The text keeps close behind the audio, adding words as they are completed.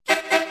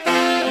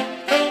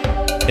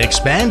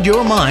Expand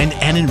your mind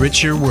and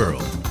enrich your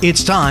world.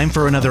 It's time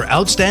for another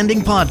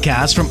outstanding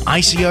podcast from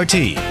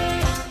ICRT.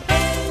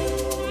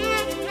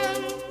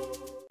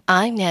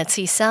 I'm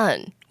Nancy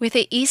Sun with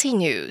the Easy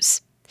News.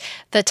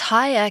 The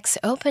Tai-Ex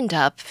opened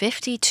up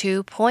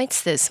 52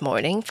 points this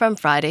morning from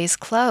Friday's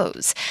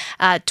close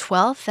at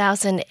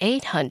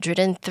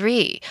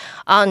 12,803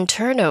 on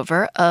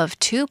turnover of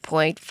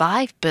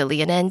 2.5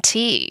 billion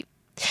NT.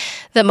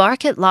 The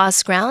market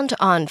lost ground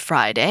on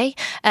Friday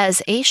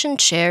as Asian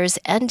shares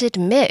ended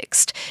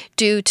mixed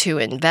due to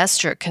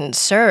investor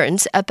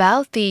concerns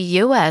about the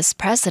U.S.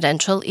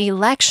 presidential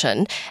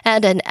election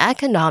and an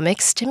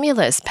economic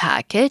stimulus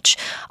package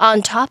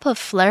on top of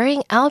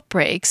flaring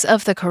outbreaks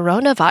of the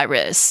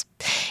coronavirus.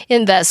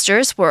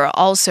 Investors were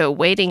also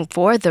waiting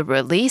for the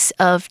release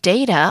of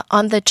data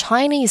on the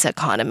Chinese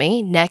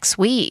economy next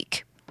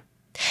week.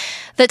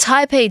 The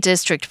Taipei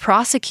District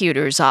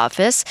Prosecutor's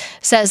Office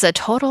says a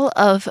total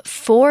of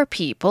 4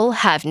 people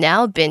have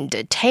now been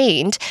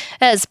detained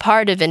as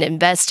part of an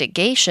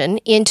investigation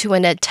into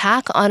an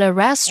attack on a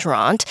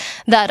restaurant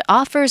that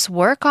offers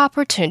work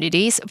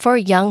opportunities for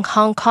young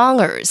Hong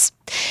Kongers.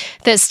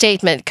 The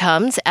statement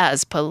comes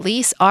as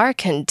police are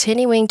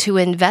continuing to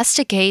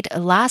investigate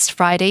last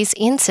Friday's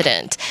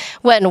incident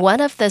when one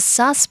of the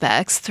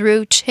suspects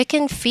threw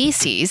chicken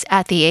feces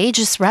at the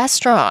Aegis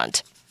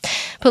restaurant.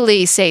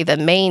 Police say the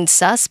main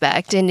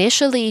suspect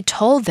initially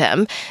told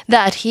them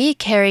that he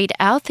carried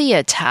out the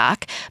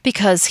attack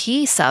because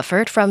he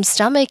suffered from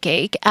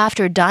stomachache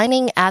after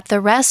dining at the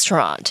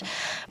restaurant,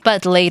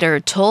 but later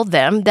told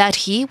them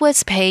that he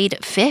was paid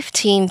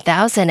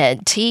 15,000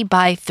 NT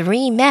by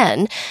 3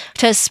 men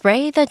to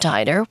spray the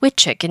diner with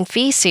chicken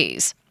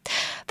feces.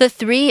 The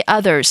 3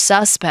 other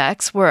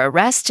suspects were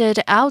arrested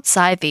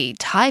outside the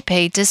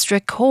Taipei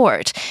District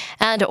Court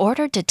and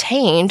ordered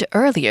detained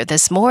earlier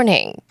this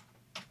morning.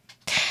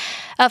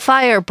 A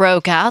fire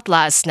broke out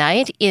last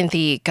night in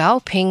the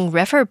Gaoping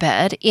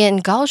Riverbed in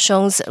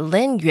Kaohsiung's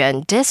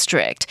Linyuan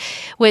district,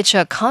 which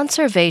a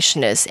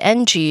conservationist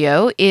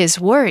NGO is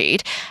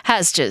worried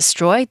has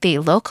destroyed the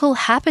local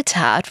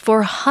habitat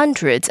for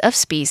hundreds of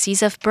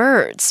species of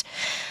birds.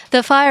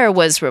 The fire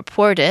was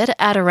reported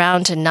at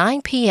around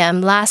 9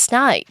 p.m. last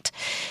night.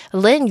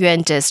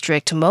 Linyuan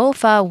District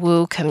Mofa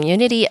Wu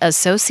Community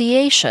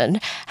Association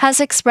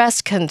has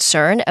expressed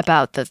concern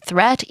about the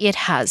threat it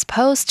has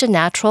posed to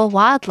natural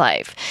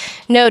wildlife,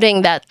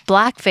 noting that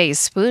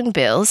black-faced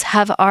spoonbills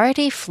have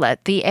already fled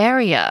the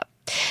area.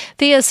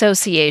 The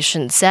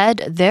association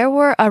said there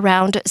were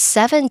around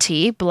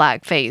 70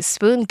 black-faced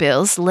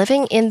spoonbills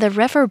living in the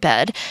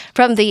riverbed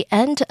from the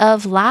end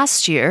of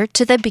last year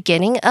to the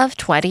beginning of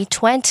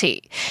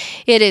 2020.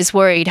 It is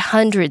worried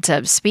hundreds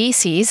of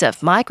species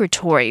of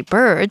migratory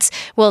birds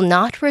will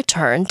not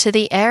return to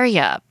the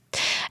area.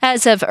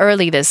 As of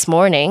early this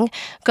morning,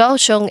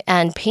 Kaohsiung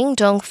and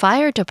Pingdong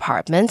fire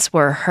departments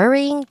were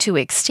hurrying to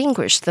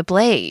extinguish the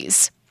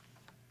blaze.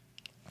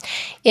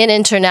 In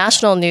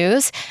international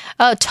news,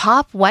 a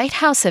top White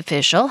House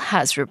official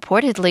has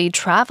reportedly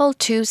traveled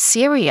to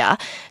Syria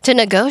to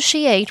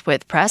negotiate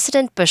with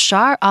President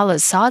Bashar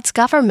al-Assad's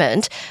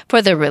government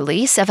for the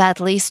release of at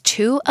least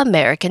 2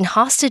 American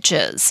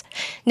hostages.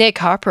 Nick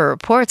Harper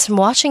reports from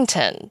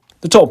Washington.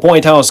 The top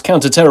White House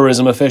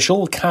counterterrorism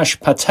official, Kash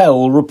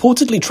Patel,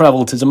 reportedly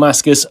travelled to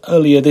Damascus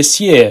earlier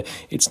this year.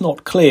 It's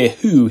not clear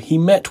who he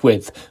met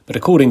with, but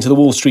according to the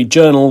Wall Street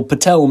Journal,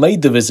 Patel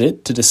made the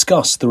visit to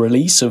discuss the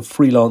release of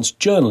freelance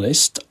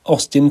journalist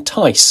Austin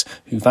Tice,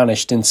 who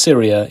vanished in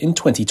Syria in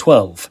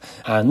 2012,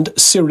 and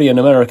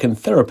Syrian-American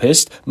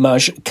therapist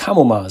Maj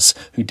Kamelmaz,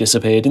 who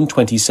disappeared in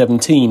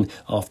 2017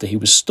 after he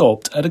was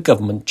stopped at a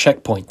government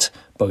checkpoint.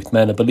 Both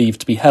men are believed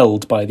to be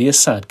held by the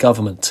Assad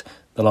government.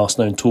 The last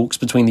known talks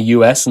between the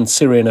US and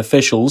Syrian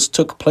officials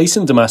took place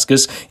in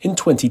Damascus in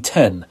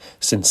 2010.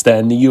 Since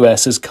then, the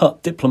US has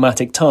cut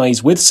diplomatic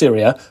ties with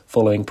Syria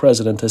following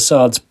President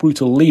Assad's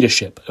brutal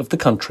leadership of the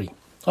country.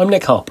 I'm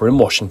Nick Harper in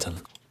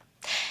Washington.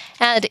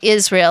 And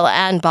Israel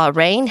and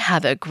Bahrain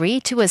have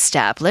agreed to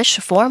establish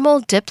formal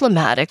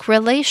diplomatic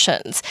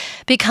relations,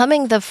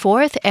 becoming the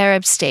 4th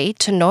Arab state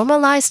to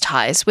normalize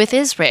ties with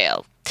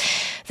Israel.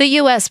 The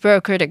U.S.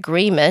 brokered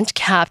agreement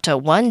capped a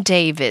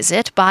 1-day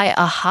visit by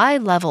a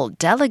high-level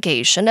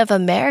delegation of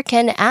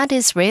American and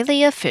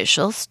Israeli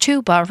officials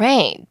to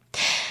Bahrain.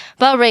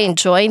 Bahrain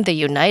joined the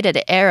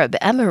United Arab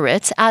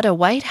Emirates at a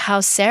White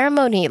House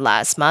ceremony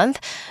last month,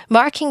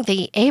 marking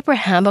the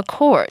Abraham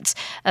Accords,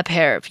 a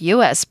pair of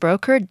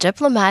U.S.-brokered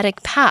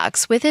diplomatic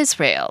pacts with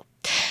Israel.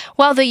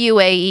 While the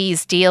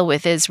UAE's deal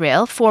with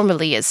Israel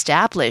formally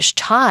established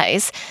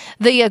ties,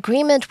 the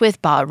agreement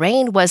with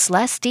Bahrain was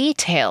less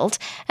detailed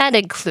and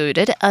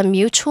included a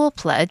mutual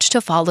pledge to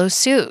follow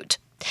suit.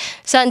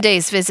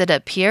 Sunday's visit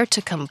appeared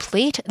to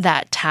complete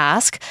that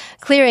task,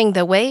 clearing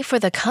the way for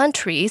the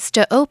countries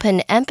to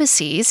open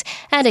embassies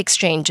and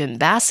exchange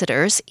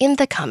ambassadors in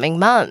the coming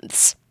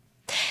months.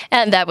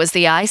 And that was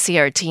the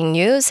ICRT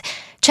News.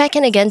 Check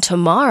in again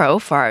tomorrow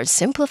for our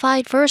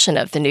simplified version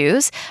of the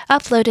news,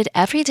 uploaded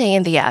every day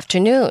in the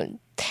afternoon.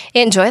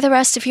 Enjoy the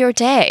rest of your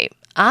day.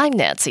 I'm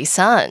Nancy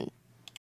Sun.